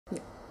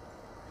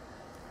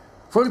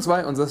Folge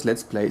 2 unseres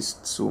Let's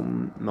Plays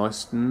zum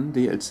neuesten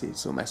DLC,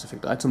 zum Mass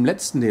Effect 3, zum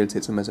letzten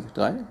DLC zum Mass Effect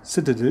 3,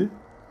 Citadel.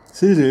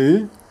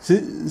 Citadel.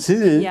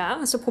 Ja,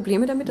 hast du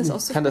Probleme damit, das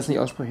auszusprechen? Ich kann das nicht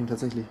aussprechen,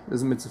 tatsächlich. Da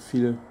sind mir zu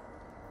viele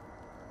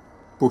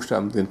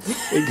Buchstaben drin.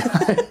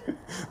 Egal.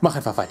 Mach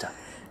einfach weiter.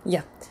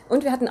 Ja,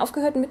 und wir hatten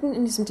aufgehört mitten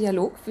in diesem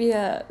Dialog.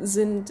 Wir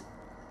sind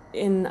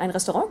in ein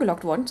Restaurant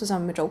gelockt worden,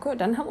 zusammen mit Joker.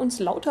 Dann haben uns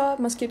lauter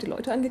maskierte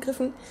Leute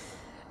angegriffen.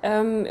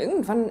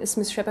 Irgendwann ist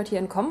Miss Shepard hier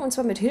entkommen, und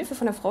zwar mit Hilfe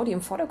von der Frau, die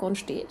im Vordergrund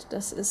steht.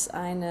 Das ist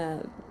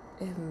eine,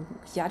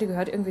 die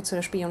gehört irgendwie zu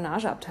der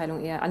Spionageabteilung,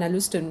 eher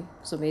Analystin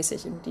so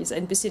mäßig. Und die ist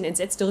ein bisschen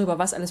entsetzt darüber,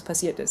 was alles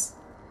passiert ist.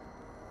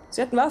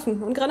 Sie hatten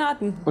Waffen und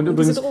Granaten. Und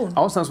übrigens,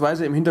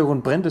 ausnahmsweise im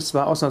Hintergrund brennt es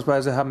zwar,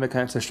 ausnahmsweise haben wir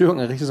keine Zerstörung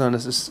errichtet, sondern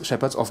das ist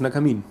Shepards offener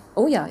Kamin.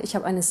 Oh ja, ich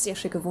habe eine sehr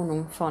schicke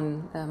Wohnung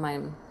von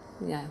meinem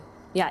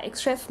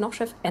Ex-Chef, noch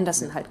Chef,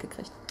 Anderson halt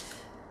gekriegt.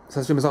 Das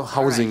heißt, wir haben auch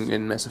Housing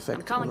in Mass Effect.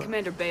 I'm calling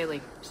Commander Bailey.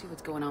 See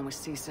what's going on with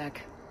CSEC.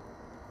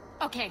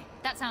 Okay,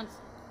 that sounds...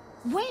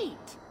 Wait!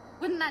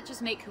 Wouldn't that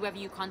just make whoever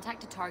you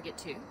contact a target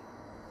too?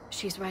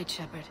 She's right,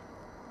 Shepard.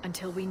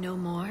 Until we know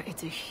more,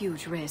 it's a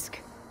huge risk.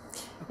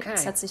 Okay.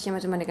 Jetzt hat sich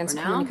jemand in meine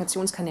ganzen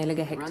Kommunikationskanäle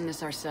gehackt. Run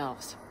this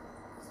ourselves.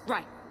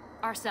 Right.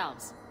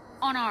 Ourselves.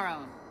 On our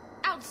own.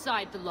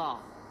 Outside the law.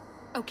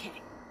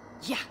 Okay.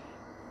 Yeah.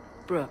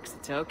 Brooks,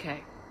 it's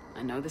okay.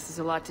 I know this is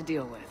a lot to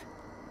deal with.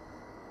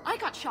 I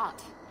got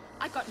shot.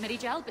 I got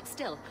Medigel, but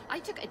still,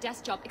 I took a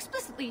desk job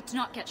explicitly to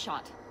not get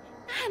shot.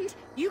 And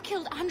you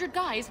killed 100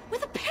 guys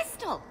with a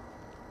pistol!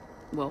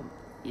 Well,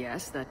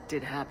 yes, that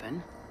did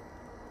happen.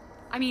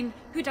 I mean,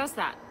 who does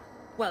that?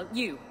 Well,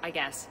 you, I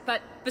guess.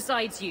 But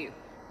besides you.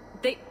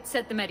 They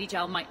said the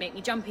Medigel might make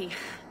me jumpy.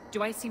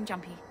 Do I seem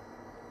jumpy?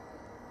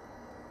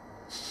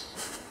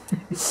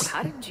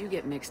 How did you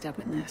get mixed up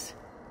in this?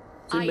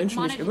 I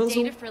monitored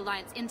data for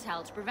Alliance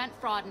intel to prevent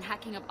fraud and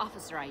hacking of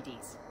officer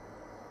IDs.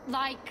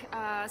 Like,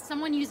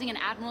 someone using an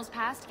Admiral's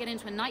pass to get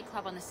into a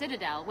nightclub on the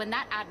Citadel when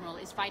that Admiral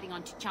is fighting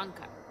on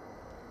Tuchanka.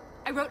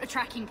 I wrote a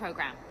tracking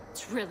program.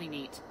 It's really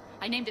neat.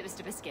 I named it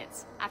Mr.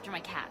 Biscuits, after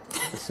my cat.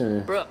 Das ist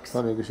eine Brooks.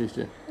 tolle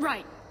Geschichte.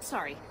 Right,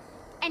 sorry.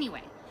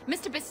 Anyway,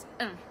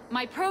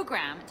 my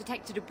program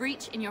detected a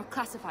breach in your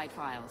classified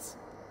files.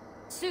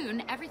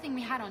 Soon, everything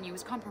we had on you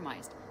was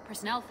compromised.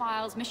 Personnel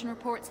files, mission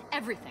reports,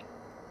 everything.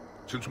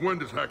 Since when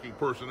does hacking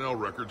personnel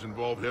records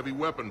involve heavy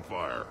weapon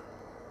fire?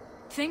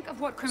 Think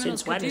of what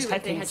criminals could do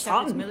if they had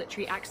Shepard's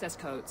military access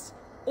codes.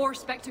 Or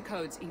Spectre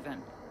codes,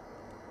 even.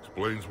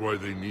 Explains why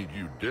they need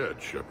you dead,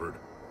 Shepard.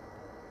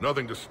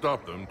 Nothing to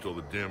stop them till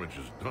the damage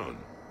is done.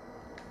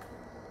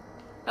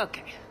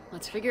 Okay,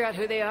 let's figure out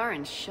who they are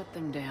and shut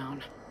them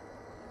down.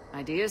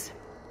 Ideas?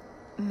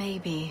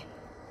 Maybe.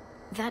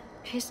 That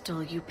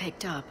pistol you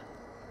picked up.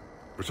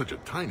 For such a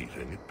tiny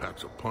thing, it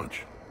packs a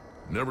punch.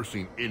 Never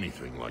seen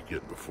anything like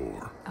it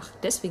before. Ach,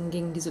 deswegen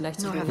gingen die so leicht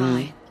zu Nor have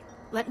I.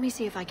 Let me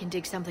see if I can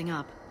dig something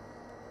up.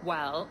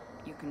 Well,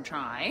 you can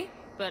try,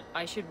 but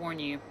I should warn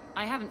you,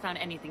 I haven't found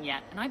anything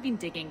yet, and I've been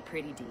digging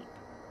pretty deep.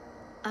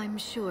 I'm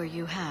sure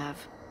you have.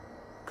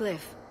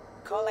 Glyph.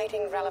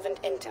 Collating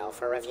relevant intel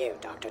for review,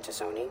 Dr.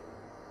 Tassoni.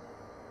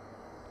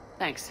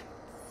 Thanks.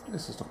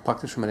 Es ist doch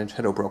praktisch, wenn man den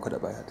Shadow Broker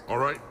dabei hat. All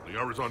right, the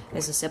hour's on point.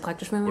 Es ist sehr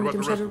praktisch, wenn man mit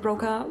dem Shadow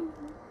Broker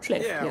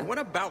schläft. Yeah, what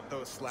about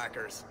those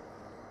slackers?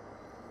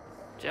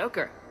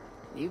 Joker,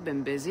 you've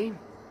been busy.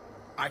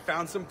 I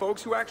found some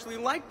folks who actually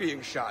like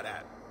being shot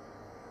at.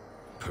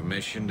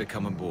 Permission to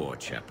come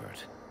aboard,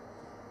 Shepard.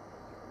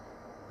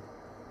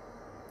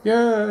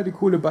 Ja, die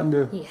coole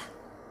Bande. Ja.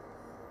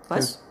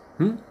 Was?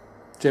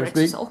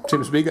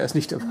 James Vega ist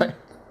nicht dabei.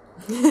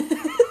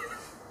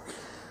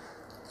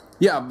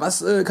 Ja,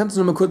 was kannst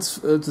du noch mal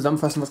kurz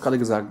zusammenfassen, was gerade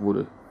gesagt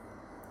wurde?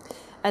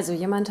 Also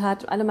jemand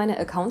hat alle meine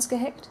Accounts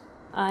gehackt.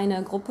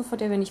 Eine Gruppe, von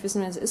der wir nicht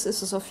wissen, wer es ist.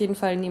 Es ist auf jeden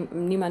Fall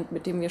niemand,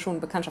 mit dem wir schon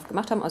Bekanntschaft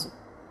gemacht haben. Also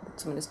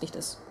zumindest nicht,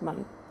 dass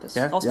man das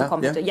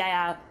rausbekommen hätte.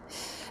 Ja.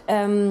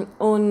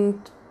 Und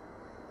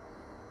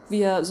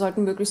wir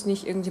sollten möglichst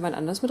nicht irgendjemand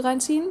anders mit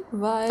reinziehen,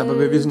 weil... Aber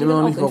wir wissen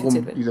immer noch nicht, warum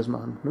die das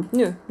machen. Ne?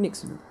 Nö,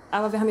 nix.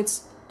 Aber wir haben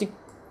jetzt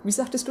wie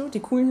sagtest du,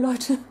 die coolen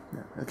Leute?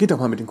 Ja, geht doch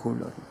mal mit den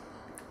coolen Leuten.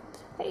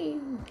 Hey,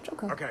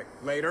 Joker. Okay,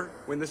 later,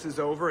 when this is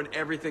over and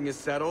everything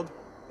is settled,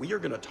 we are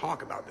gonna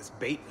talk about this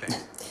bait thing.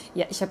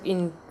 Ja, ich habe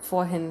ihn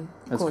vorhin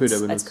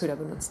als Köder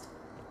benutzt.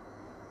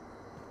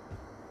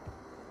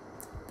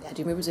 Er hat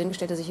ihm übel Sinn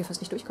gestellt, dass ich hier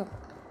fast nicht durchkomme.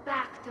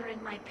 Back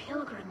during my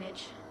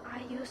pilgrimage,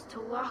 I used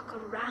to walk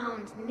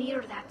around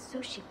near that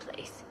sushi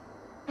place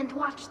and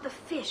watch the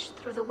fish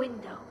through the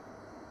window.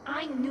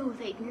 I knew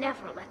they'd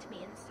never let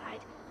me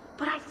inside,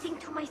 but I think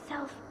to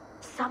myself,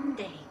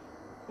 someday,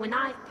 when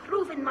I've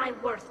proven my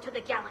worth to the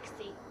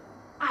galaxy,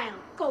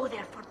 I'll go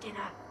there for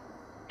dinner.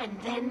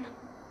 And then,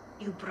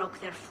 you broke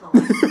their floor.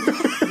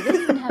 You don't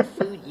even have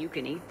food you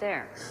can eat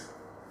there.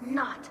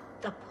 Not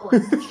the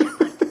point,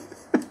 Shepard.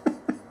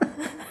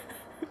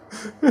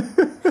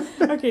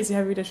 Okay, sie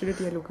haben wieder schöne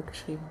Dialoge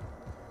geschrieben.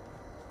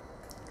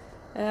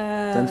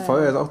 Sein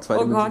Feuer ist auch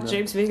zweidimensional. Oh Gott,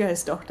 James Vega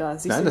ist doch da.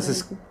 Nein, das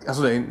ist...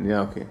 Achso, da hinten.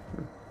 Ja, okay.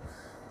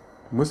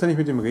 Du musst ja nicht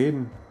mit ihm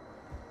reden.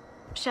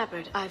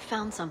 Shepard, I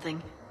found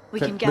something. We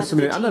can Vielleicht müsst gather du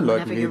mit the den anderen team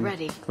Leuten whenever you're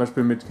reden. ready. Zum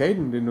Beispiel mit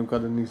Caden, den du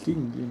gerade nicht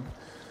liegen sehen.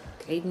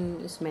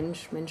 Caden ist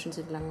Mensch, Menschen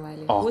sind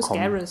langweilig. Oh, Wo ist komm.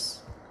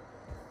 Garrus?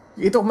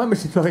 Geht doch mal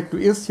mit dem weg. Du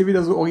irrst hier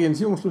wieder so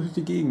orientierungslos durch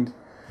die Gegend.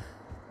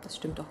 Das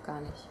stimmt doch gar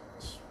nicht.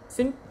 Ich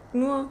finde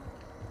nur,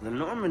 The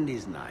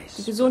Normandy's nice.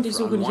 die Person, die ich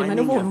suche, nicht in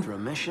meine Unwinding Wohnung. after a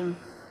mission,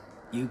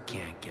 you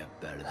can't get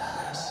better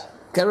than this.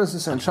 Garrus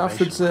ist ein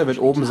Scharfschütze, er wird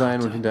oben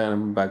sein und hinter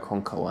einem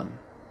Balkon kauern.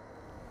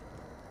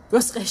 Du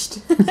hast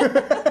recht.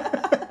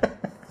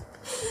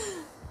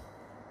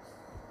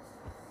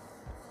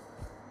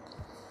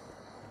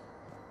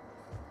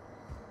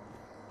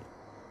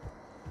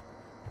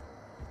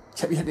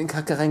 Ich habe mich halt in den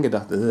Charakter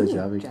reingedacht.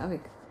 Javik.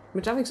 Javik.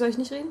 Mit Javik soll ich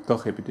nicht reden?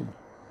 Doch, hey, bitte.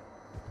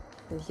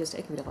 Wenn ich hier aus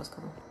der Ecke wieder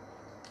rauskomme.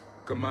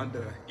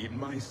 Commander, in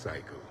my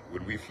cycle,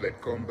 when we fled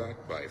combat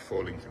by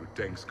falling through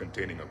tanks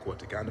containing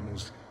aquatic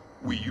animals,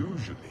 we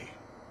usually...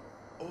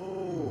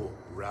 Oh,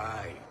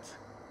 right.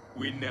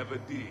 We never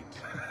did.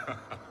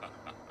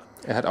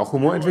 Er hat auch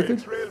Humor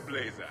entwickelt?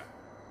 Trailblazer.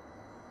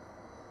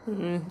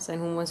 Sein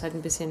Humor ist halt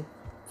ein bisschen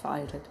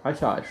veraltet.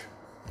 Archaisch.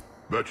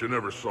 Bet you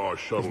never saw a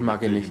shuttle Ich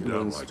mag ihn nicht taken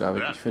down übrigens, like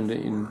Javik. that Ich finde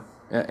ihn...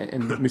 before. Er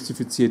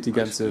mystifiziert die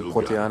ganze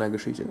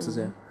Proteaner-Geschichte zu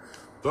sehr.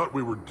 Thought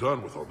we were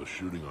done with all the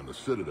shooting on the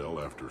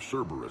Citadel after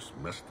Cerberus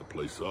messed the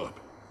place up.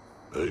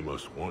 They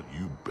must want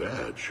you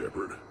bad,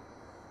 Shepard.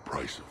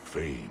 Price of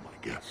fame, I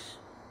guess.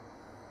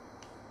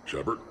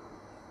 Shepard?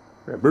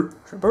 Shepard?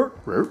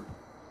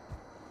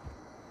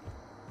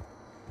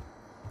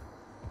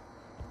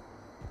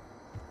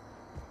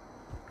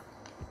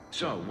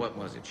 So, what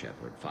was it,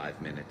 Shepard?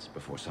 5 minutes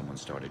before someone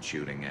started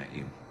shooting at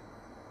you?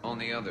 On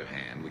the other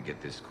hand, we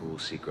get this cool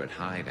secret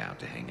hideout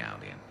to hang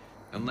out in.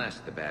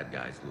 Unless the bad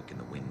guys look in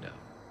the window.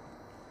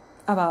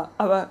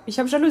 Aber ich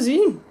habe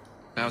Jalousien.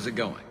 How's it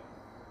going?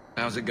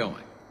 How's it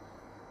going?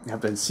 Ihr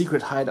habt ein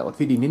Secret Hideout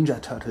wie die Ninja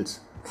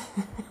Turtles.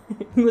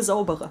 Nur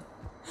sauberer.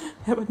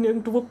 Aber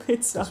nirgendwo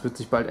Pizza. Das wird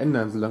sich bald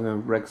ändern,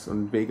 solange Rex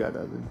und Vega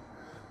da sind.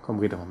 Komm,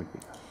 red doch mal mit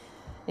Vega.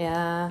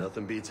 Ja.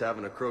 Nothing beats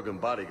having a Krogan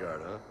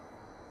bodyguard, huh?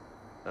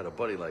 Had a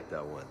buddy like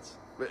that once.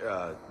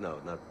 No,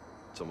 not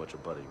so much a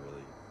buddy,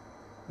 really.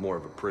 More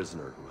of a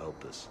prisoner who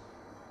helped us.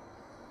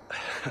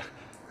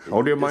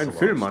 Schau dir meinen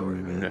Film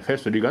an,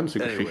 erfährst du die ganze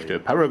Geschichte.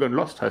 Paragon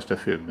Lost heißt der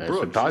Film. Er ist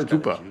total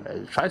super. Er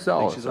sieht scheiße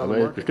aus, aber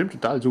er ist bestimmt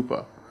total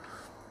super.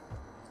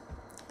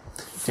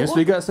 James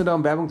Vega ist nur da,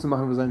 um Werbung zu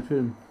machen für seinen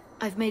Film.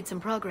 I've made some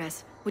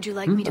progress. Would you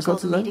like me to call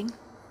the meeting?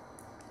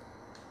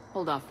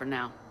 Hold off for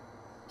now.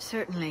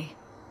 Certainly.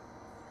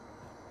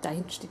 Da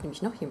hinten steht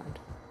nämlich noch jemand.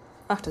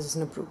 Ach, das ist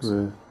eine Bruce.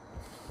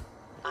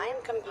 I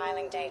am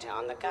compiling data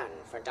on the gun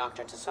for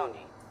Dr.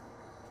 Tassoni.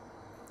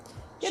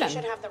 Ja, She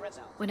should have the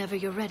result. Whenever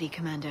you're ready,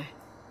 Commander.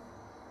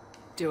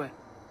 Do it.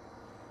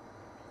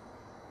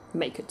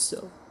 Make it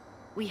so.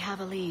 We have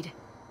a lead.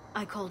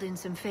 I called in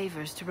some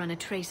favors to run a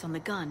trace on the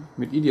gun.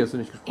 Mit Idi hast du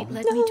nicht It gesprochen.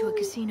 led me to a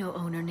casino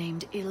owner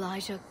named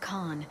Elijah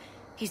Khan.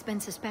 He's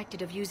been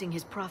suspected of using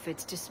his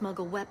profits to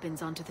smuggle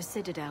weapons onto the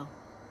Citadel.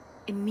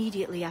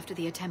 Immediately after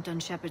the attempt on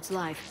Shepard's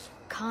life,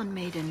 Khan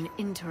made an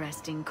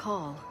interesting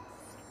call.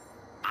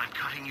 I'm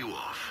cutting you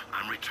off.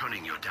 I'm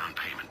returning your down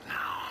payment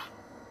now.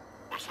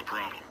 What's the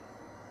problem?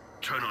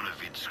 Turn on a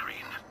vid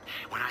screen.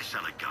 When I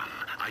sell a gun,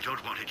 I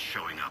don't want it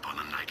showing up on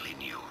the nightly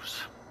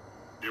news.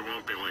 You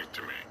won't be linked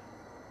to me.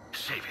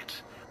 Save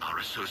it. Our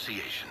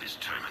association is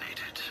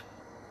terminated.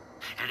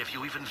 And if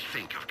you even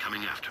think of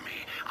coming after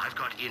me, I've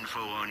got info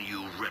on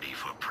you ready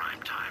for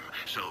prime time.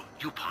 So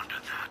you ponder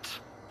that.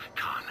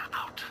 Khan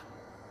out.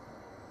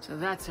 So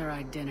that's our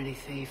identity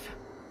thief.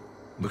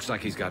 Looks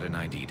like he's got an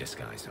ID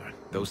disguiser.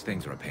 Those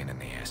things are a pain in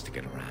the ass to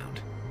get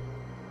around.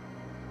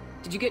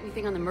 Did you get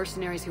anything on the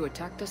mercenaries who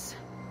attacked us?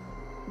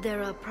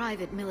 They're a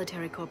private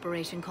military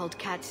corporation called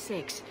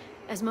Cat-6.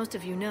 As most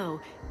of you know,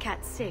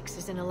 Cat-6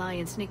 is an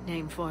Alliance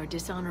nickname for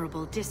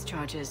dishonorable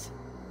discharges.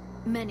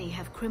 Many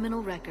have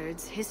criminal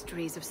records,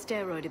 histories of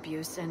steroid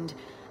abuse, and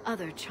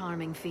other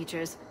charming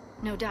features.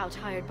 No doubt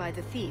hired by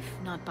the thief,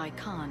 not by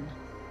Khan.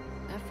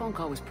 That phone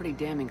call was pretty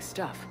damning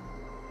stuff.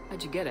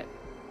 How'd you get it?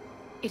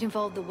 It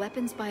involved the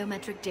weapons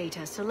biometric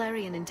data,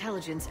 Solarian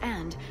intelligence,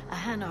 and a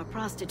Hanar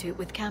prostitute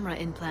with camera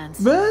implants.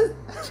 What?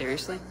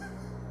 Seriously?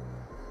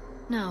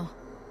 No,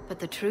 but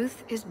the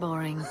truth is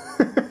boring.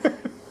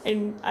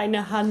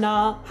 Eine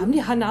Hanar. Haben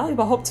die Hanar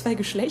überhaupt zwei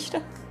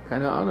Geschlechter?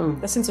 Keine Ahnung.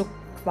 Das sind so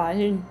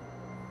Quallen.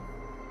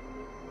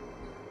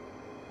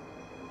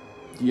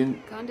 Die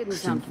Khan didn't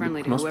sound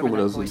friendly to Knospe whoever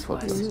oder that so voice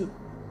was. fortlassen.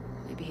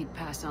 Maybe he'd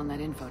pass on that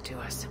info to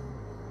us.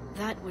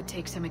 That would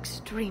take some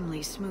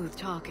extremely smooth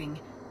talking.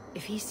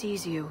 If he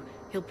sees you,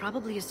 he'll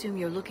probably assume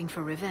you're looking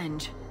for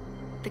revenge.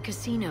 The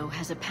casino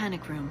has a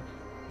panic room.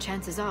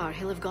 Chances are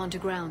he'll have gone to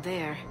ground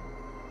there.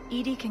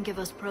 Edie can give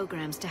us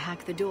programs to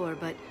hack the door,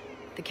 but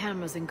the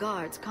cameras and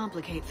guards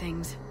complicate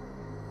things.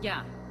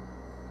 Yeah.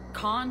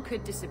 Khan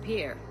could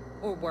disappear.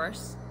 Or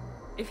worse.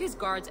 If his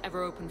guards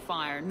ever open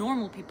fire,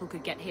 normal people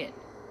could get hit.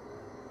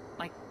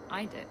 Like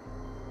I did.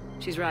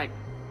 She's right.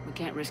 We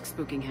can't risk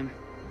spooking him.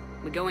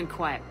 We go in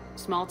quiet.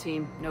 Small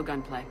team, no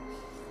gunplay.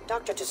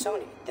 Dr.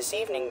 Tassoni, this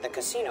evening the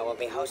casino will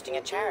be hosting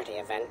a charity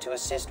event to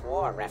assist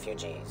war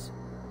refugees.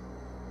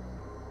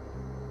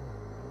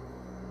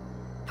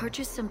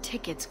 Purchase some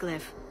tickets,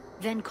 Glyph.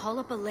 Then call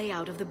up a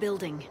layout of the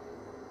building.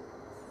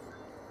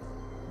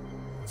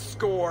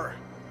 Score!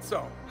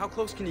 So, how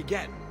close can you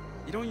get?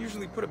 You don't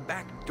usually put a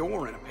back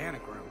door in a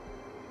panic room.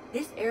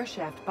 This air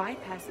shaft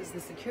bypasses the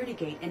security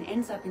gate and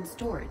ends up in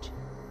storage.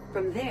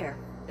 From there,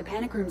 the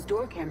panic room's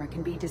door camera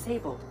can be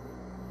disabled.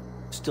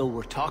 Still,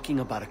 we're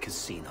talking about a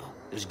casino.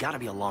 There's gotta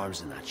be alarms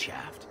in that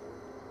shaft.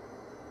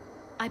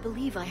 I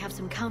believe I have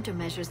some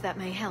countermeasures that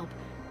may help.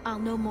 I'll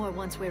know more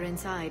once we're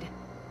inside.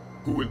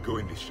 Who will go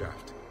in this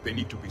shaft? They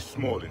need to be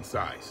small in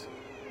size.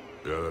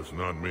 Yeah, that's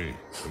not me.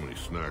 Too many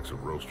snacks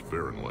of roast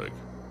Farron leg.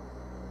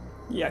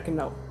 Ja,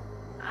 genau.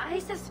 I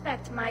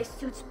suspect my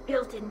suit's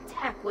built-in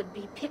tech would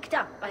be picked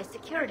up by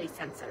security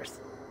sensors.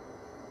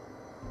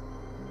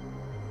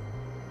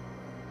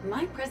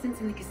 My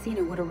presence in the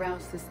casino would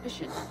arouse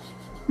suspicion.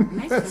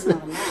 Mess is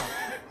not allowed,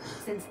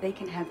 since they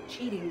can have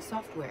cheating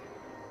software.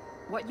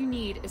 What you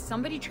need is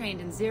somebody trained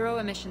in zero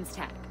emissions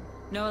tech.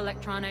 No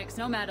electronics,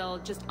 no metal,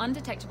 just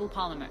undetectable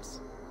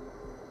polymers.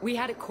 We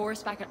had a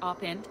course back at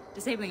Op-Int,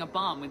 disabling a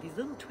bomb with these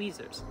little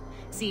tweezers.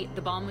 See,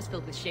 the bomb was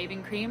filled with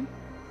shaving cream.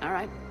 All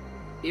right,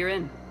 you're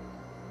in.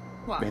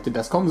 What? Wer hätte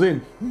das kommen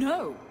sehen?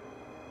 No.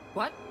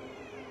 What?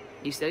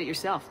 You said it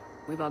yourself.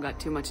 We've all got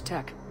too much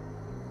tech.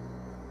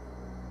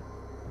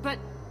 But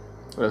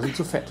Oder sind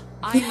zu fett?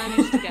 I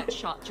managed to get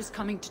shot just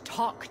coming to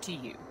talk to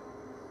you.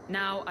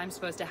 Now I'm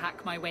supposed to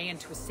hack my way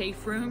into a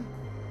safe room?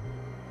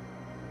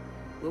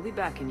 We'll be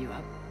backing you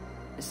up.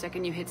 The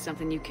second you hit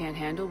something you can't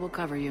handle, we'll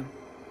cover you.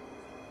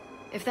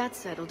 If that's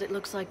settled, it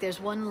looks like there's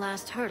one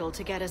last hurdle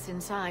to get us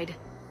inside.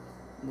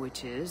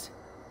 Which is?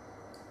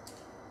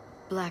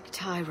 Black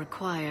tie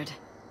required.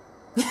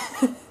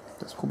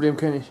 Das Problem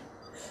kenne ich.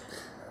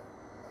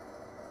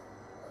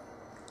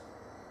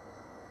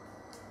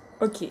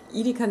 Okay,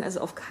 Edie kann also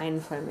auf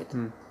keinen Fall mit.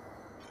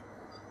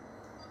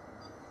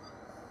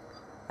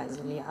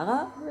 Also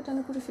Liara wird da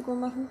eine gute Figur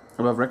machen.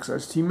 Aber Rex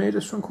als Teammate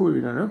ist schon cool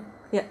wieder, ne?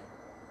 Ja.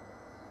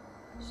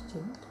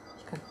 Stimmt.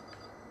 Ich kann.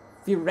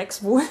 Wie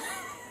Rex wohl?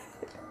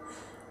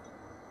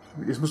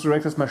 Jetzt musst du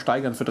Rex erstmal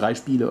steigern für 3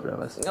 Spiele oder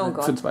was? Oh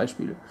Gott. Für 2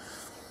 Spiele.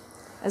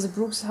 Also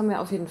Brooks haben wir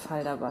auf jeden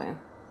Fall dabei.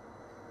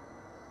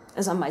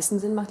 Also am meisten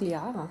Sinn macht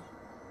Liara.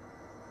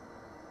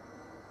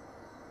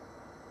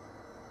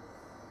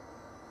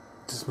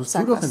 Das musst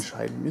Sag du doch was.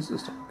 entscheiden. Wie ist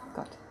es doch?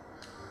 Gott.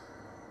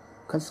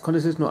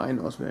 Konntest jetzt nur einen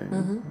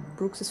auswählen.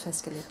 Brooks ist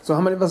festgelegt. So,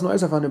 haben wir etwas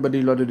Neues erfahren über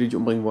die Leute, die dich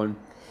umbringen wollen?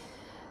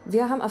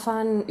 Wir haben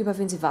erfahren, über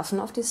wen sie Waffen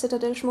auf die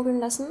Citadel schmuggeln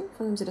lassen,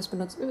 von wem sie das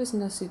benutzen. Wir wissen,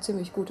 dass sie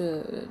ziemlich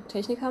gute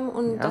Technik haben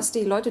und dass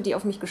die Leute, die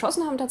auf mich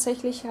geschossen haben,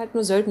 tatsächlich halt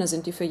nur Söldner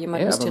sind, die für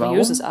jemand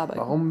Mysteriöses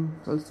arbeiten. Warum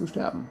sollst du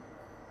sterben?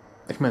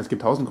 Ich meine, es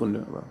gibt 1000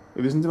 Gründe, aber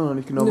wir wissen immer noch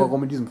nicht genau,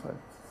 warum in diesem Fall.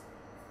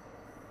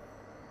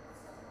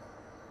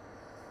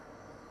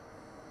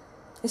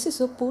 Es ist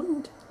so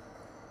bunt.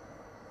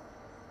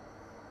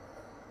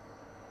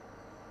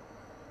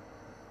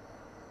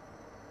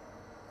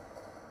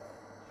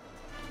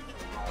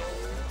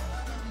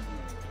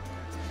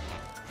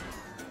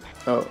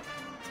 Oh.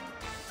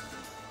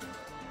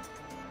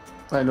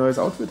 Ein neues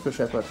Outfit für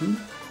Shepard,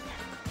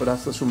 Oder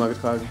hast du das schon mal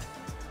getragen?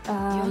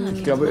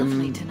 Ich glaube,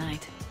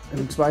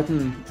 im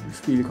zweiten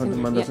Spiel konnte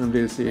man das im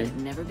DLC.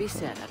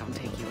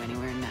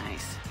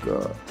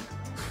 Gott.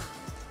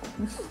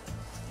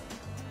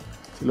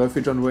 Sie läuft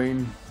wie John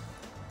Wayne.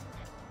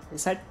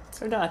 Ist halt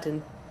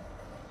Soldatin.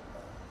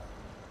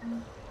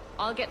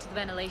 I'll get to the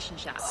ventilation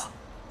shaft.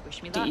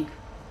 Wish me luck.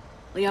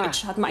 Liara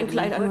hat mein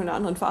Kleid an, nur in einer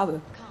anderen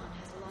Farbe.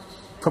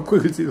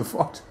 Verprügelt sie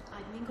sofort.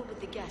 I'd mingle with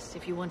the guests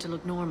if you want to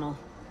look normal.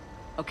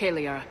 Okay,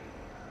 Liara.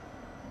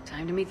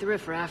 Time to meet the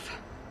riffraff.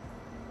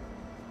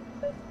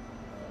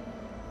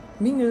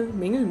 Mingel,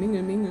 Mingel,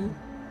 Mingel, Mingel.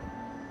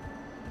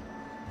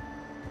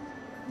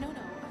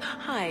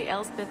 Hi,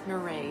 Elspeth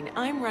Moraine.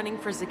 I'm running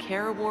for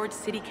Zakara Ward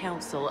City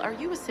Council. Are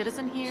you a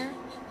citizen here?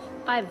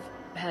 I've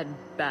had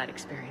bad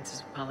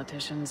experiences with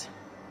politicians.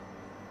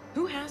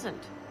 Who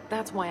hasn't?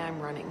 That's why I'm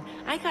running.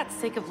 I got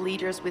sick of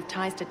leaders with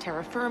ties to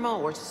Terra Firma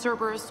or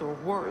Cerberus or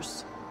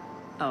worse.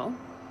 Oh?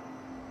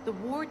 The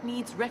ward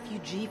needs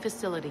refugee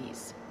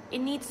facilities. It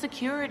needs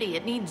security.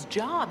 It needs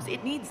jobs.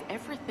 It needs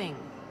everything.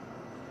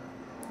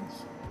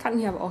 Ich kann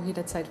hier aber auch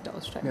jederzeit wieder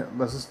aussteigen. Ja,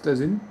 was ist der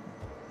Sinn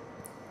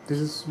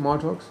dieses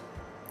Smalltalks?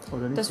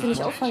 Oder nicht? Dass wir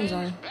nicht auffallen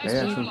sollen.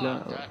 Ja, schon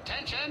klar. Aber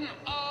Attention,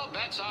 all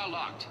bets are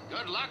locked.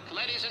 Good luck,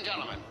 ladies and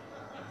gentlemen.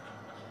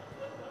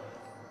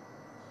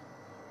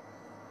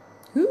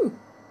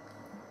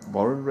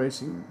 Warren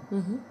Racing.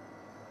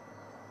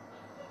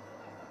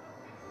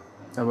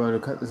 Aber du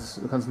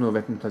kannst nur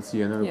Wetten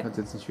platzieren, ne? Du kannst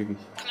jetzt nicht wirklich.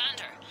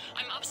 Commander,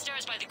 I'm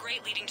upstairs by the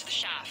grate leading to the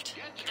shaft.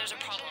 But there's a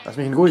problem. Lass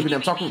mich in Ruhe, ich bin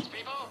am Zocken.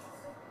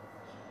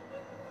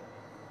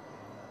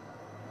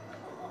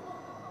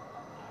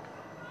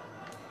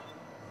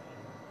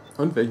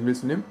 Und welchen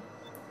willst du nehmen?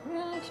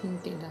 Ja, ich nehme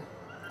den da.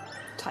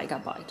 Tiger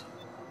Bite.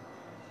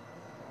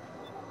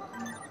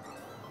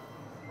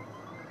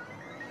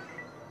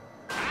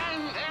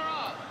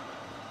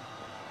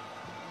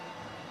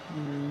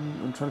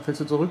 Schon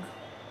fällst du zurück?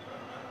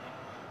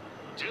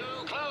 Too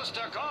close to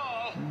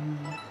call.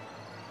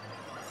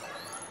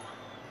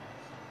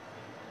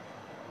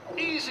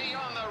 Easy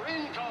on the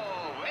wrinkle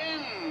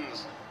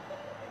wins.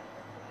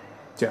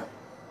 Tja,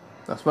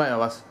 das war ja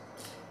was.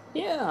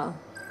 Ja. Yeah.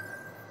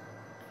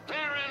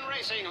 Baron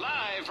Racing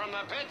live from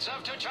the pits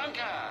of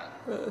Tuchanka.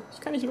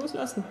 Ich kann nicht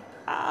loslassen.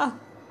 Ah.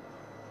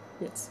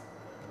 Jetzt.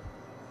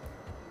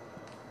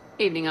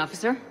 Evening,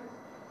 officer.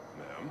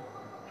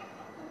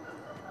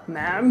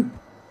 Ma'am.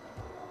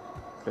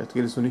 Vielleicht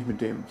redest du nicht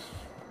mit dem.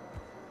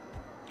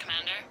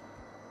 Commander,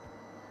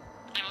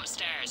 I'm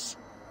upstairs.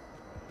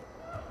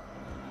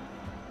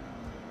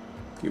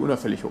 Geh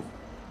unauffällig hoch.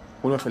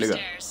 Unauffälliger.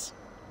 Upstairs.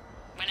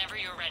 Whenever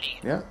you're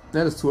ready. Ja,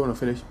 ne, das ist zu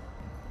unauffällig.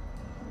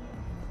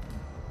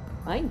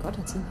 Mein Gott,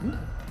 hat sie einen Hund.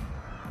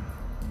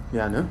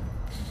 Ja, ne?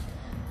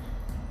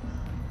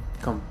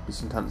 Komm,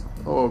 bisschen tanzen.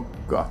 Oh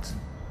Gott.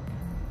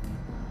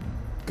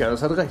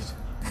 Gerdos hat recht.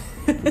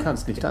 Du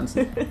kannst nicht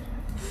tanzen.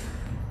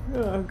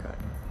 Oh Gott.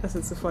 Lass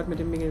uns sofort mit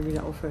dem Mingeln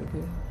wieder aufhören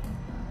hier.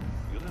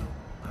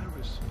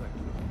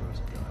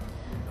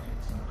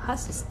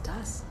 Was ist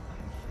das?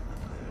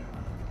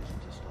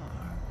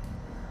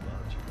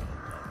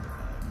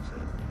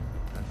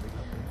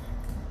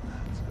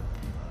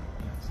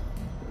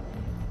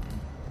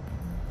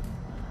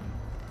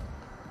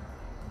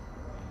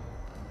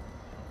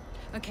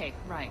 Okay,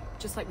 right.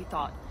 Just like we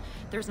thought.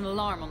 There's an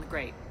alarm on the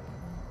grate.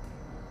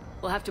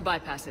 We'll have to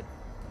bypass it.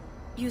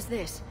 Use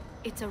this.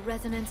 It's a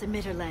resonance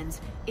emitter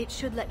lens. It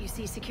should let you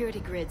see security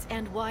grids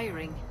and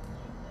wiring.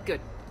 Good.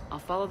 I'll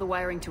follow the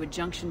wiring to a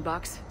junction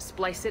box,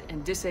 splice it,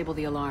 and disable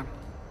the alarm.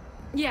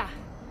 Yeah.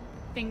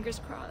 Fingers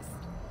crossed.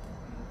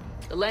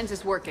 The lens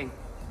is working.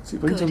 Sie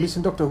bringt so ein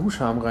bisschen Dr.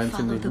 Who-Charme rein,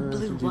 finde ich.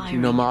 Ne? Die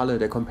normale,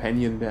 der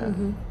Companion, der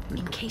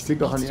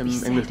liegt auch an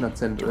ihrem englischen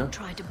Akzent, oder?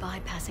 Try to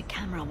bypass a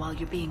camera while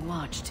you're being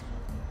watched.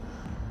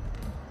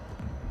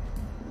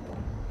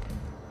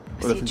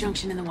 I see a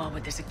junction in the wall,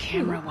 but there's a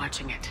camera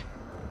watching it.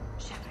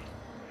 Shepard,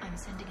 I'm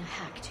sending a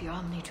hack to your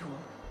Omni tool.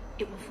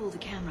 It will fool the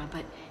camera,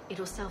 but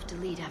it'll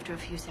self-delete after a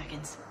few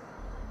seconds.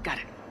 Got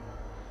it.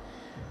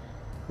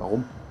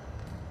 Warum?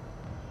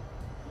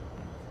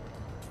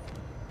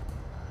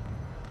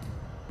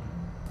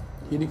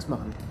 Hier nichts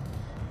machen.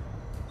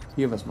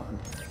 Hier was machen.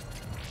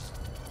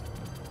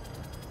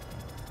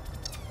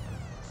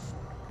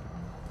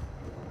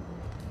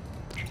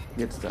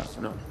 Jetzt da,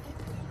 genau.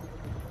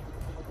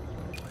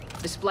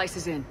 The splice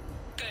is in.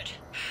 Good.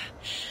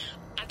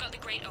 I've got the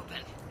grate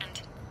open,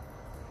 and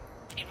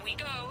in we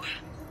go.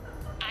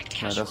 Act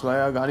Ja, casual. das war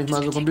ja gar nicht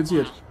mal so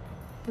kompliziert.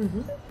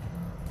 Mhm.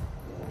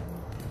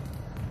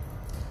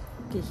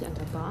 Gehe ich an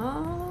der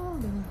Bar,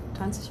 dann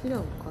tanze ich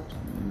wieder. Oh Gott.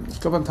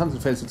 Ich glaube, beim Tanzen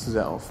fällst du zu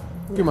sehr auf.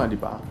 Geh mal an die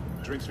Bar.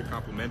 Drinks are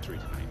complimentary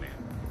tonight, man.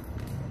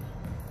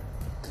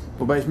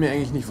 Wobei ich mir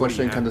eigentlich nicht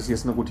vorstellen kann, dass sie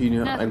jetzt eine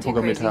Routine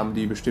einprogrammiert haben,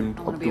 die bestimmt,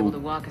 ob du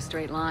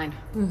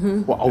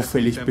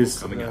auffällig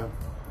bist.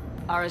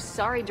 Are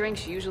sorry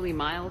drinks usually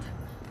mild?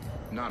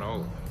 Not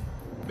all of them.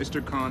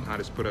 Mr. Khan had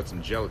us put out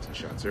some gelatin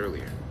shots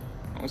earlier.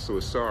 Also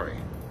a sorry.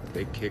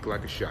 They kick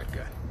like a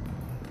shotgun.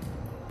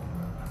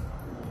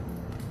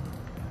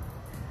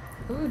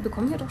 Oh, wir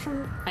bekommen hier doch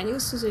schon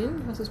einiges zu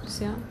sehen. Was ist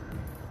bisher?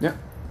 Ja.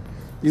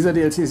 Dieser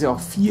DLC ist ja auch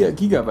 4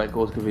 GB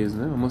groß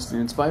gewesen. Ne? Man musste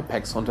ihn in 2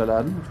 Packs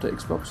runterladen auf der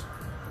Xbox.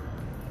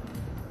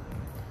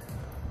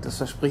 Das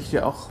verspricht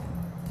ja auch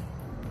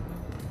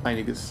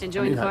einiges.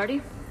 Enjoying the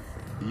party?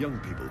 Young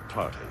people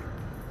party.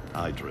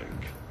 I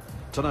drink.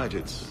 Tonight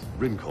it's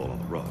rim call on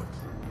the rocks.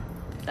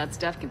 That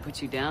stuff can put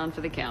you down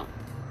for the count.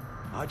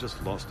 I just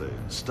lost a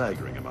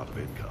staggering amount of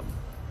income.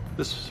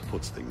 This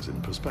puts things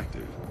in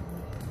perspective.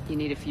 You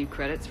need a few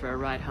credits for a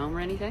ride home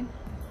or anything?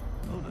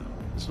 Oh no,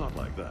 it's not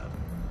like that.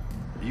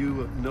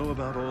 You know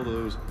about all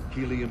those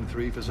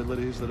helium-3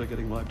 facilities that are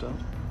getting wiped out?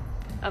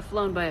 I've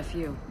flown by a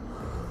few.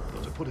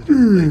 Well, to put it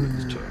in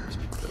layman's terms,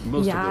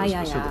 most of those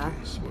ja.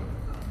 facilities were...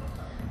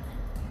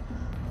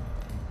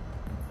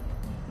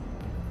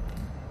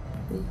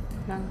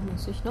 Wie lang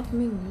muss ich noch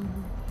mingeln?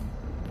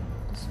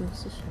 Das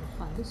muss ich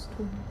noch alles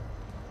tun.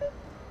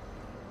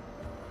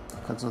 Da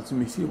kannst du noch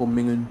ziemlich viel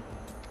rummingeln.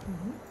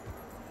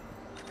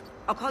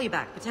 I'll call you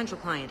back. Potential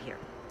client here.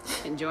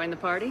 Enjoying the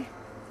party?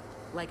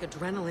 Like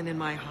adrenaline in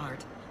my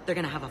heart. They're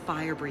gonna have a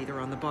fire breather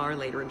on the bar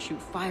later and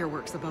shoot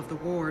fireworks above the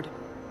ward.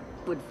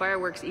 Would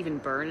fireworks even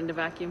burn into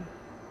vacuum?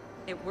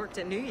 It worked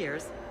at New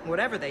Year's.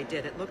 Whatever they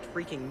did, it looked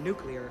freaking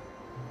nuclear.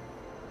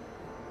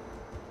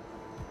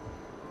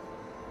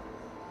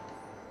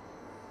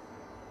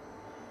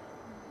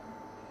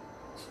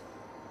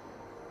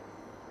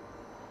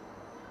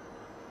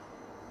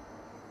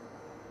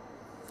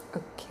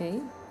 Okay.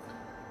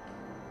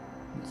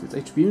 Willst du jetzt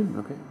echt spielen?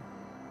 Okay.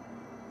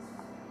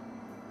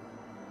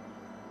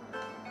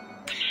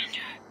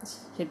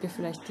 Ich hätte mir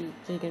vielleicht die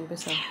Regeln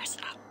besser.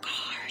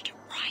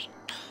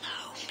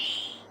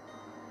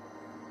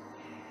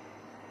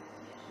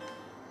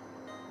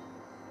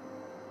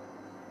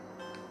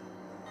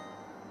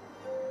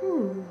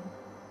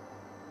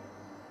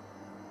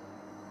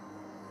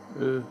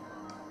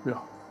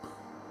 Ja.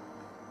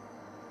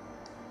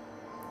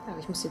 Aber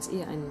ich muss jetzt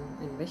eh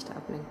einen Wächter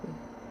ablenken.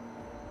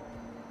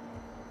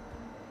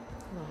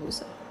 Aber wo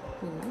ist er?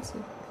 Wie meinst du?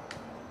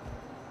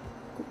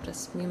 Gut,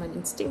 dass mir mein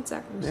Instinkt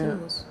sagt, wo ich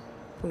hin muss.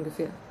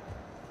 Ungefähr.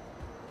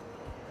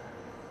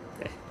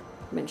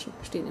 Menschen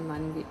stehen in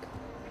meinem Weg.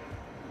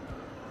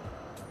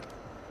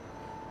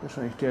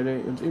 Wahrscheinlich der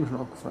uns eben schon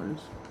aufgefallen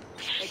ist.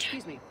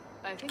 Excuse me.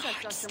 I think I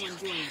saw someone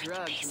doing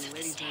drugs in the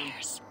ladies' room.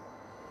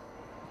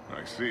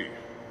 I see.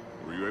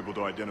 Were you able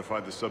to identify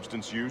the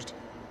substance used?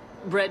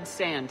 Red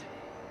sand.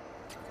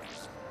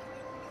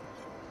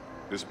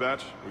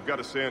 Dispatch, we've got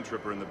a sand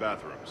tripper in the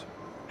bathrooms.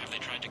 Have they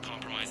tried to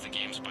compromise the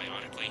games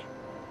bionically?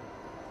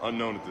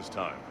 Unknown at this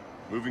time.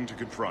 Moving to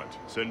confront.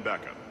 Send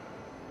backup.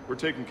 We're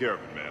taking care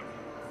of it, ma'am.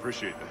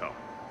 Appreciate the help.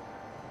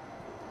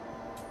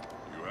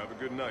 You have a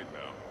good night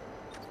now.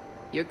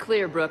 You're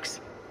clear, Brooks.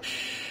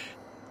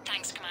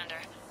 Thanks, Commander.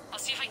 I'll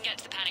see if I can get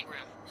to the panic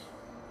room.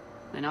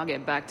 And I'll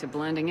get back to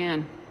blending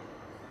in.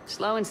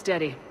 Slow and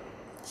steady.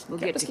 We'll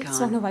get Das to geht jetzt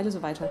noch Con. eine Weile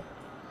so weiter.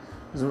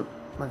 Also,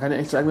 man kann ja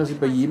echt sagen, dass sie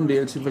bei jedem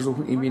DLC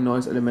versuchen, irgendwie ein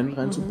neues Element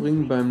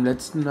reinzubringen. Beim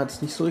letzten hat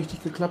es nicht so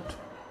richtig geklappt.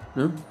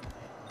 Ne?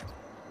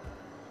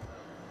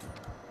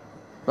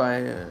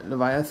 Bei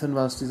Leviathan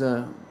war es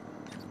dieser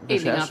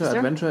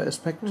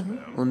Recherche-Adventure-Aspekt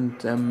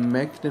und der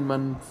Mac, den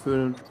man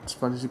für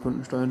 20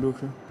 Sekunden steuern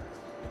durfte.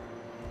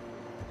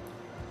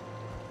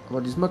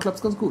 Aber diesmal klappt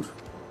es ganz gut.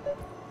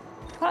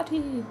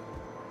 Party!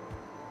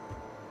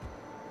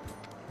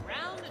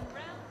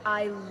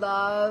 I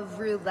love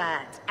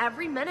roulette.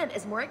 Every minute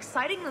is more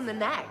exciting than the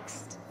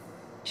next.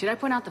 Should I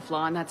point out the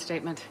flaw in that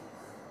statement?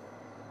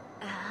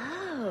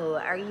 Oh,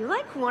 are you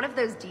like one of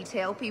those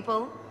detail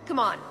people? Come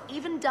on,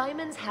 even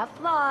diamonds have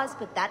flaws,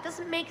 but that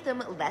doesn't make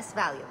them less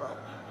valuable.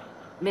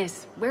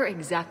 Miss, where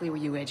exactly were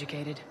you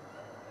educated?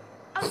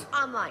 Oh,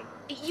 online.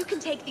 You can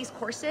take these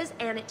courses,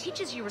 and it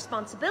teaches you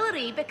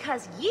responsibility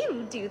because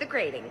you do the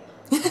grading.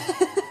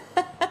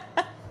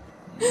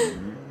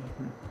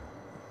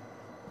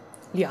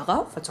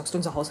 Liara, verzockst du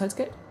unser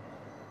Haushaltsgeld?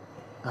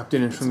 Habt ihr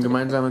denn schon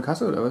gemeinsame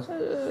Kasse oder was?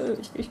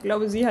 Ich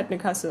glaube, sie hat eine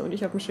Kasse und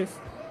ich habe ein Schiff.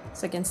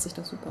 Das ergänzt sich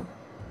doch super.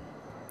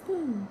 Hier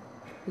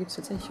gibt es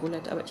tatsächlich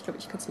Roulette, aber ich glaube,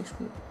 ich kann es nicht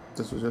spielen.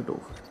 Das ist ja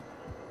doof.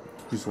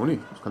 Wieso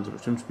nicht? Das kannst du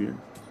bestimmt spielen.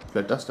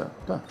 Vielleicht das da.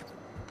 Da.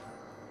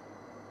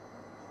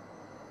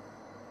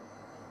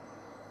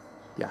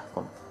 Ja,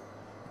 komm.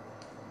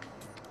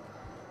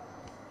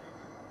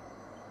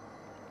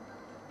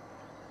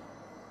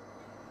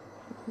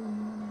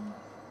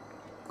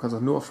 Du kannst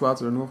auch nur auf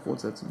Schwarz oder nur auf Rot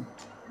setzen.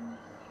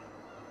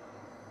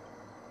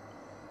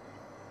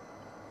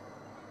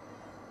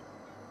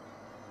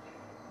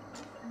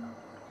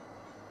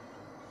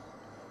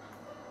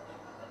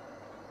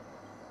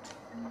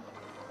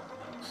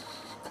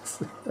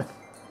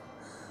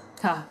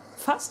 Ha,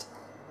 fast.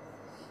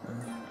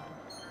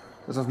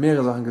 Du hast auf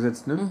mehrere Sachen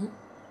gesetzt, ne?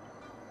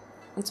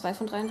 Und 2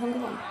 von 3 haben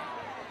gewonnen.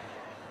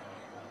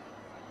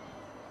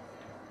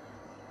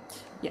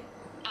 Ja.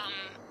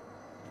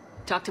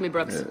 Talk to me,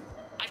 Brooks.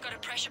 I've got a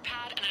pressure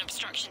pad and an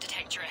obstruction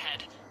detector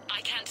ahead.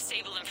 I can't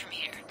disable them from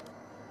here.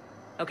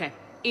 Okay.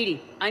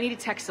 Edie, I need a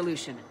tech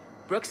solution.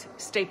 Brooks,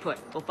 stay put.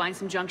 We'll find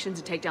some junctions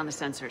and take down the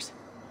sensors.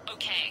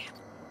 Okay.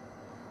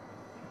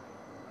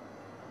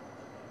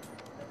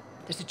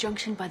 There's a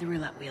junction by the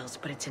roulette wheels,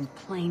 but it's in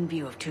plain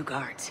view of 2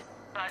 guards.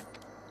 But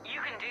you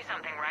can do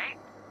something, right?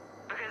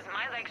 Because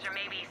my legs are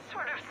maybe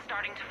sort of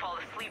starting to fall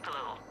asleep a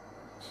little.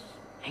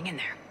 Hang in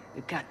there.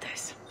 We've got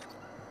this.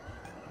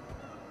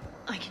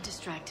 I can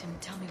distract him.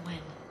 Tell me when.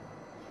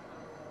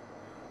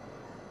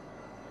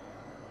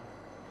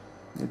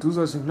 Ja, du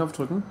sollst den Knopf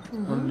drücken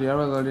und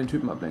Liara soll den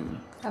Typen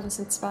ablenken. Aber es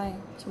sind 2.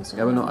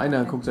 Ja, aber nur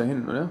einer guckt da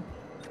hin, oder?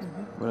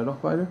 Oder doch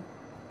beide?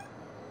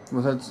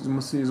 Du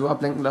musst sie so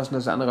ablenken lassen,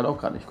 dass der andere auch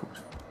gerade nicht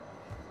guckt.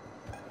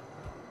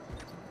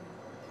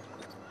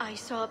 I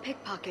saw a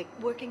pickpocket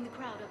working the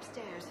crowd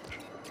upstairs.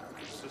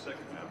 Just a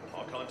second, ma'am.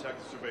 I'll contact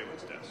the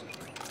surveillance desk.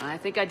 I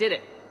think I did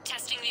it.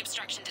 Testing the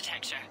obstruction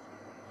detector.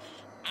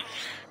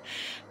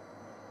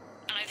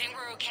 And I think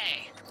we're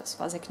okay. Das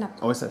war sehr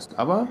knapp. Äußerst,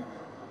 aber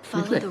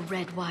Follow nicht the schlecht.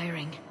 red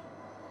wiring.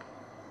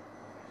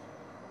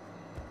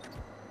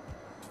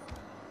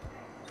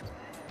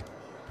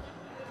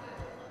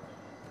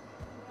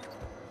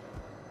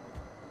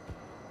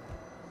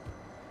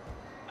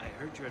 I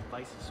heard your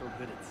advice is so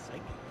good at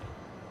psychic.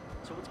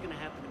 So what's gonna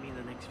happen to me in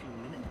the next few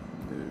minutes?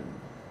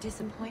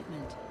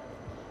 Disappointment.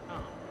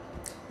 Oh.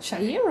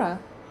 Shaira.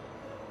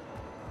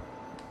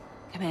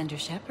 Commander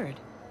Shepard.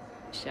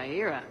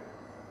 Shaira.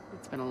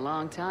 It's been a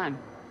long time.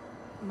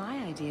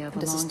 My idea of a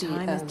Das long ist die,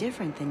 time is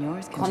different than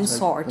yours.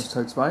 Consort. Das ist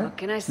Teil 2? What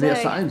can I Nee, say? das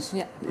ist Teil 1.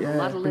 Ja. A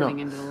lot of genau. living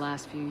into the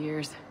last few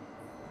years.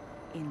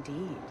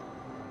 Indeed.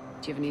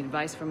 Do you have any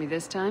advice for me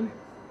this time?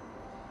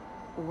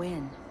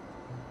 When?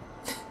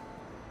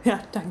 Ja,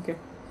 danke.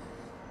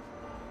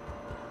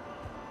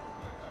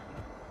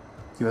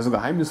 Die war so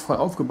geheimnisvoll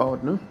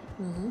aufgebaut, ne?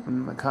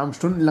 Und man kam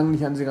stundenlang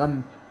nicht an sie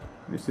ran.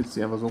 Und jetzt sitzt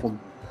sie einfach so rum.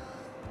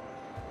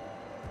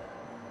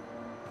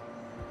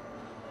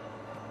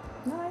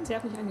 Nein, sie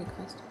hat mich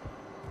angekreist.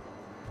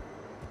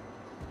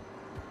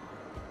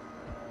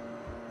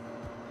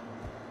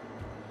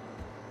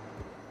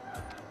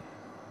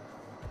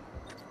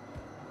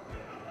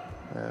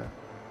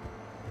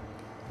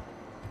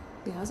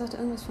 Ja, sagt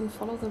irgendwas von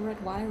Follow the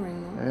Red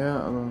Wiring, ne? Ja,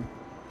 aber...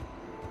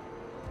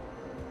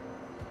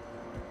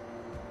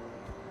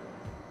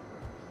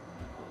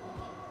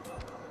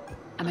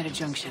 I'm at a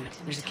junction.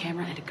 There's a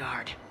camera and a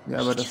guard. Ja,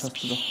 aber das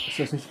hast du doch... Ist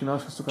das nicht genau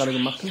das, was du gerade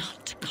gemacht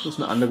hast? Das ist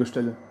eine andere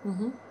Stelle.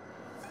 Mhm.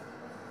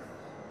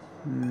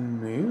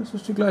 Nee, das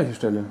ist die gleiche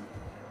Stelle.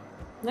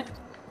 Ne?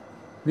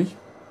 Nicht?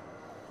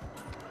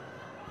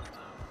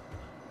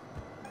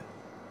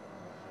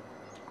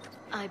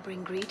 I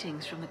bring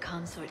greetings from the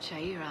consort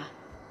Shaira.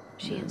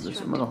 She Ja, das ist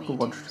instructed immer noch me to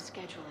gerutscht.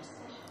 schedule a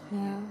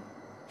session. Ja.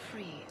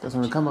 Free. Da ist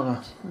noch eine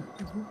Kamera.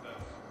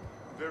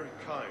 Very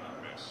kind,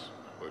 miss.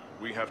 But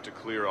we have to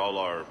clear all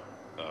our,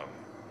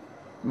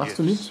 Machst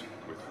du nicht?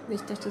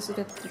 Ich dachte, das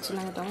wird zu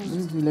lange dauern.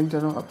 Nee, sie lenkt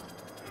ja noch ab.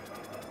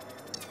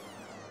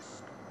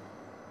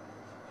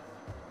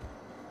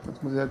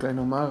 Jetzt muss sie ja gleich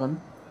nochmal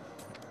ran.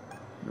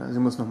 Na, sie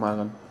muss nochmal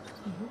ran.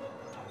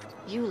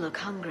 You look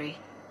hungry.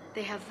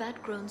 They have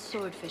vat-grown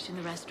swordfish in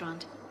the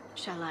restaurant.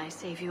 Shall I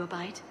save you a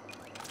bite?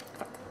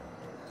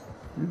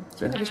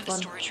 Sehr I'm in the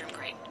gespannt. storage room,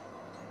 great.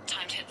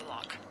 Time to hit the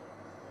lock.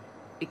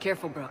 Be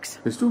careful, Brooks.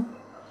 Bist du?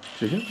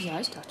 Sicher? Ja,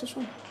 ich dachte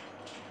schon.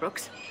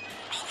 Brooks?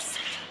 Oh,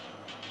 son of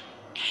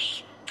a...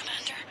 Hey,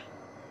 Commander.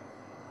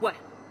 What?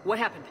 What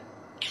happened?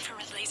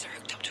 Infrared laser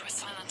hooked up to a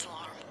silent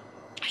alarm.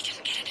 I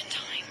didn't get it in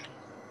time.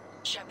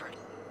 Shepard,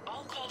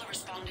 I'll call the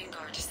responding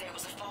guard to say it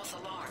was a false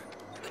alarm.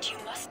 But you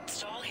must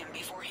stall him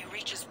before he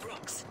reaches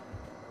Brooks.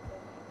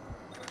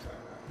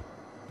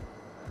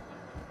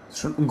 Ist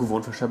schon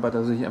ungewohnt für Shepard,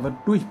 dass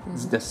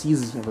sie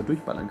sich einfach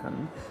durchballern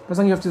kann. Was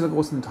ist eigentlich auf dieser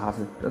großen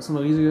Tafel? Da ist so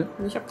eine riesige...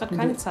 Ich habe gerade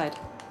keine Zeit.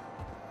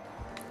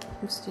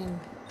 Ich muss den...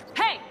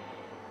 Hey!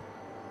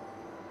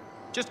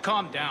 Just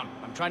calm down.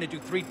 I'm trying to do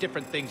 3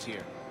 different things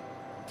here.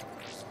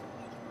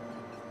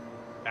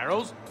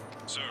 Barrows?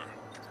 Sir,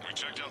 we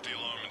checked out the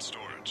alarm in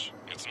storage.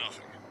 It's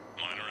nothing.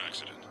 Minor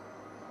accident.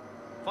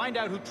 Find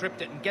out who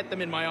tripped it and get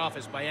them in my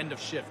office by end of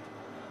shift.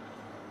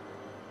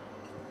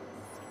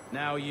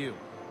 Now you.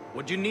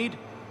 What'd you need?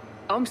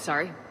 Oh, I'm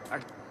sorry.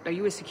 Are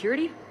you a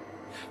security?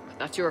 I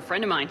thought you were a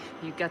friend of mine.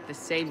 You got the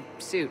same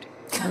suit.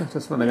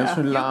 Das war eine ganz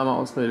schön lahme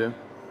Ausrede.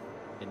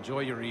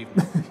 Enjoy your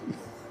evening.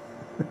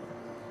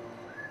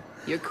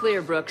 You're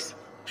clear, Brooks.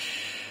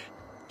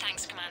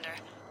 Thanks, Commander.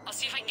 I'll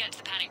see if I can get to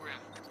the panic room.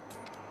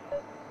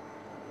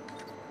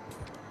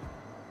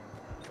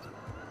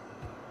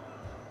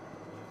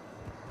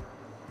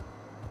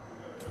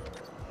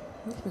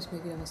 Ich muss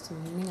mir wieder was zum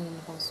Mingeln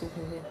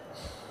raussuchen hier.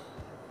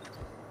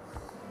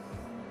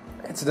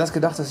 Hättest du das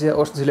gedacht, dass ihr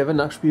Ocean's 11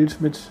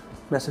 nachspielt mit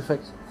Mass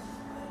Effect?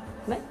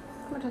 Nein,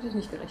 damit hatte ich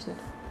nicht gerechnet.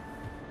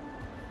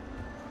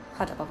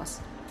 Hat aber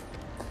was.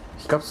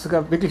 Ich glaube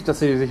sogar wirklich, dass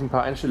sie sich ein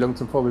paar Einstellungen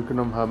zum Vorbild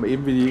genommen haben.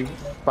 Eben wie die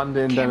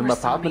Bande in deinem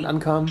Apartment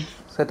ankam.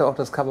 Das hätte auch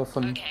das Cover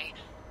von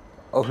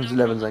Ocean's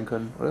 11 sein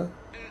können, oder?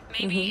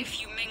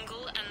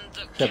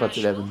 Shepard's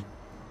 11.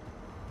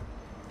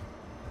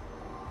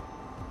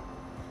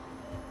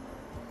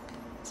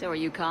 So are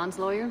you Khan's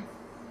lawyer?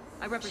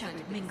 I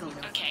represent Mingle.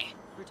 Okay.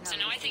 So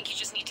now I think you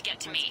just need to get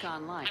to me.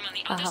 I'm on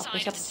the other Aha, side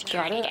ich of habe the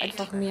security gerade gate.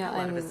 einfach mir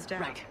ein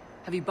Right.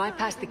 Have you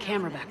bypassed the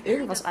camera back there?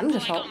 irgendwas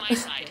angeschaut.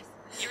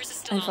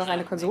 Einfach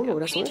eine Konsole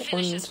oder so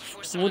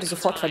und wurde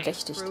sofort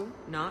verdächtigt.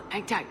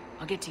 Hang tight.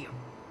 I'll get to you.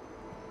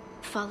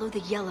 Follow the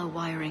yellow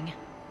wiring.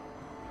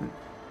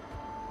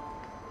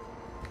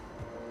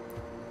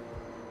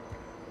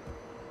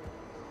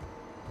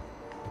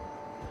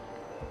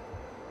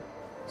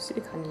 Ich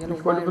sehe kein Yellow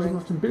Ich wollte wissen, Wiring.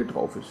 was auf dem Bild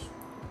drauf ist.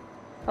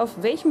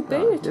 Auf welchem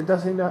Bild? Ja,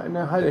 das in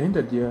der Halle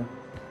hinter dir.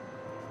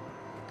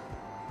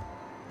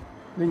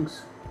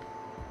 Links.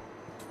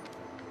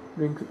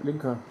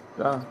 Linker.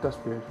 Da, das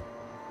Bild.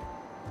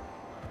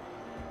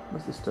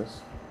 Was ist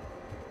das?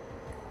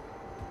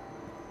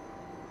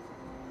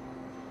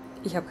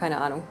 Ich habe keine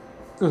Ahnung.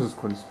 Das ist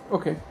Kunst.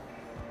 Okay.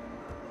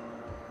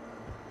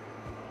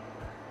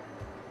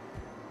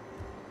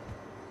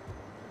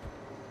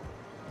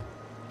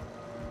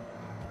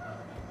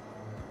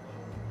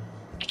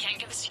 I can't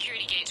get the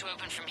security gate to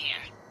open from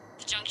here.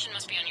 The junction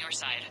must be on your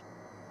side.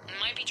 It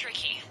might be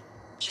tricky,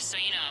 just so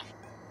you know.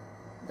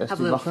 Erst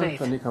die Wache,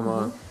 dann die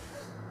Kamera.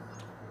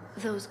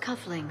 Those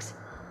cufflinks.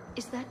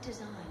 Is that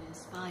design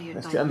inspired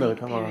Das ist by die andere late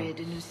Kamera. period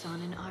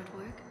Nusanan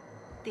artwork?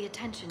 The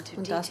attention to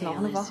Und da ist noch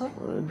detail eine is Wache.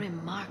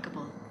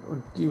 remarkable.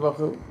 Und die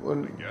Wache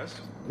und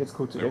jetzt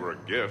guckt sie They weg. were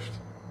a gift.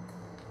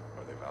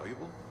 Are they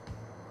valuable?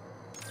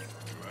 You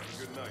have a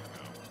good night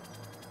now.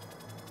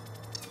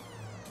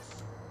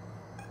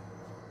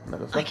 Na,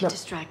 das I war can knapp.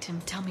 distract him.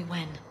 Tell me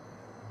when.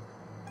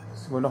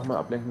 Das wohl nochmal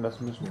ablenken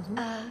lassen müssen.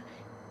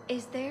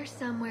 Is there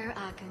somewhere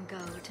I can go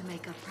to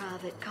make a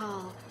private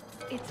call?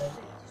 It's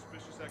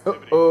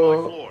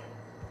Oh.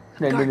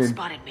 Schnell Guard hin.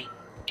 spotted me.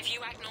 If you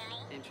act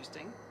normal,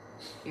 Interesting.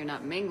 You're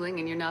not mingling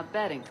and you're not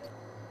betting.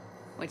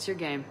 What's your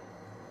game?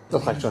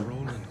 Das reicht schon.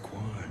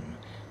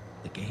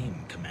 The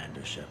game,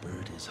 Commander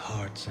Shepard, is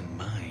hearts and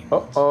minds.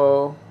 Oh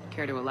oh.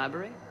 Care to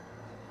elaborate?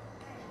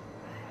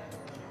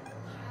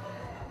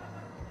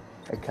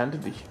 Er kannte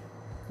dich.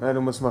 Na,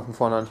 du musst mal von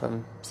vorne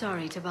anfangen.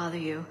 sorry to bother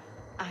you.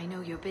 I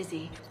know you're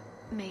busy.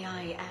 May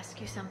I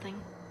ask you something?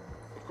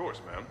 Of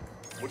course, ma'am.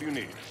 What do you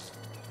need?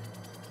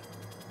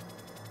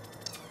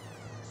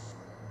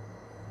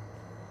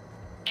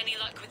 Any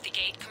luck with the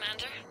gate,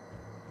 Commander?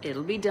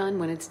 It'll be done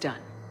when it's done.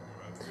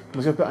 Ich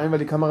muss mich beeilen, weil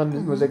die Kamera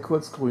nur sehr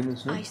kurz grün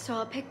ist, ne? I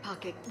saw a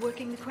pickpocket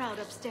working the crowd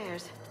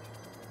upstairs.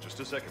 Just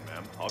a second,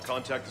 ma'am. I'll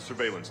contact the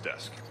surveillance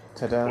desk.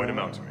 Tada. Point him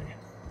out to me.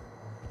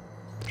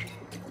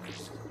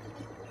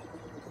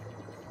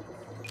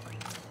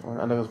 Ein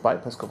anderes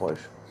Bypass-Geräusch.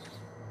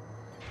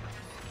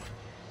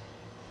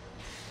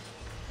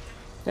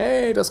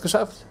 Hey, das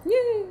geschafft.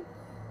 Yay.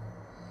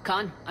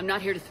 Khan, I'm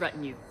not here to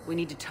threaten you. We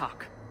need to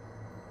talk.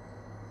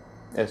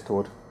 Er ist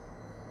tot.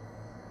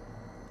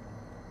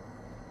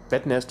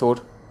 Wetten, er ist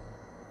tot.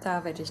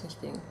 Da wette ich nicht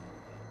gegen.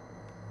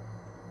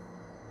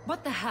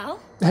 What the hell?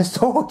 Er ist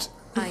tot.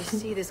 I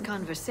see this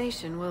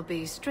conversation will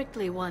be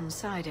strictly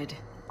one-sided.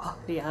 Oh,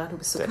 ja, du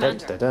bist so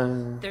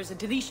Commander, there's a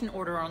deletion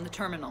order on the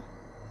terminal.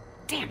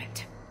 Damn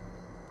it.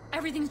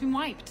 Everything's been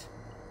wiped.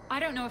 I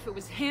don't know if it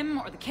was him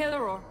or the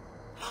killer or...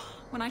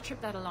 When I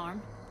tripped that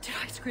alarm, did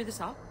I screw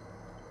this up?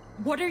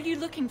 What are you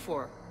looking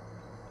for?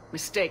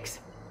 Mistakes.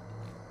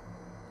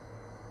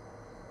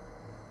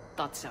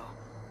 Thought so.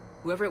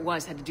 Whoever it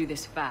was had to do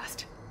this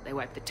fast. They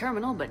wiped the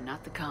terminal, but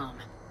not the comm.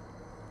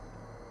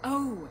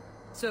 Oh,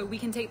 so we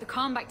can take the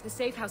comm back to the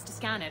safe house to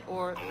scan it,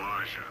 or...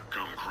 Elijah,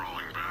 come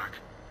crawling back.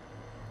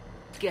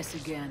 Guess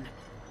again.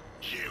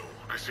 You.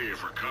 I see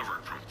you've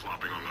recovered from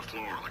flopping on the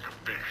floor like a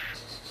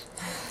fish.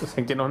 Das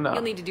hängt dir noch nach.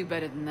 You'll need to do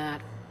better than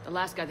that. The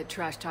last guy that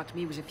trash-talked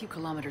me was a few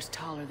kilometers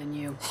taller than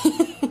you.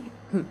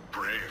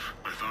 Brave.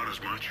 I thought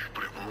as much,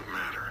 but it won't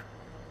matter.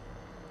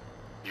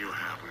 You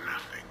have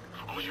nothing.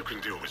 All you can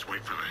do is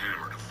wait for the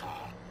hammer to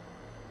fall.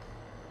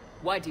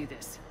 Why do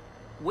this?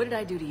 What did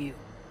I do to you?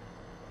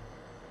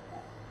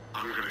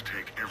 I'm gonna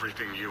take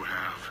everything you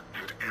have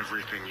and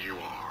everything you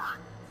are.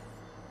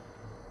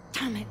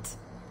 Damn it.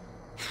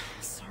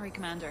 Sorry,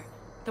 Commander.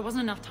 There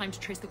wasn't enough time to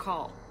trace the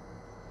call.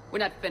 We're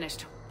not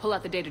finished. Pull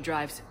out the data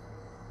drives.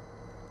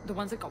 The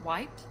ones that got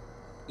wiped?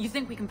 You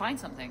think we can find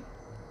something?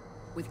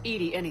 With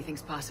Edie,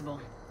 anything's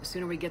possible. The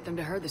sooner we get them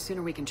to her, the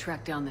sooner we can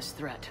track down this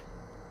threat.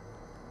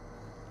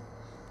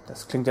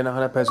 Das klingt ja nach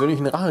einer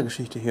persönlichen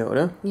Rachegeschichte hier,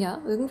 oder? Ja,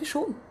 irgendwie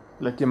schon.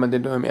 Vielleicht jemand,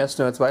 den du im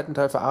ersten oder zweiten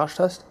Teil verarscht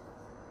hast?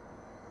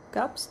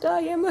 Gab's da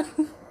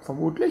jemanden?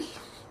 Vermutlich.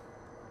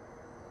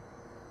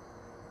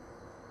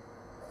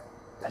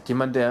 Hat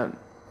jemand, der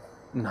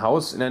ein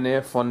Haus in der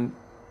Nähe von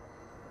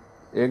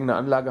irgendeiner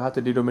Anlage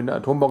hatte, die du mit einer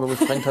Atombombe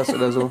gesprengt hast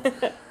oder so?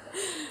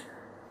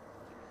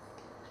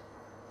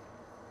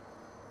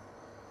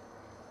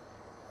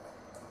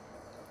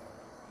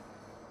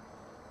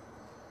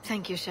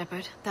 Thank you,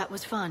 Shepard. That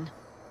was fun.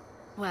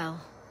 Well,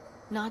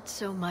 not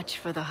so much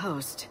for the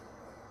host.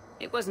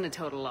 It wasn't a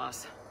total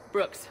loss.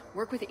 Brooks,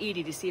 work with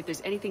Edie to see if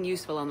there's anything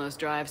useful on those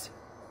drives.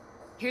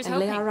 Here's and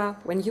hoping. Lara,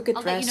 when you get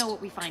I'll dressed, let you know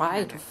what we find, try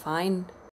Commander. to find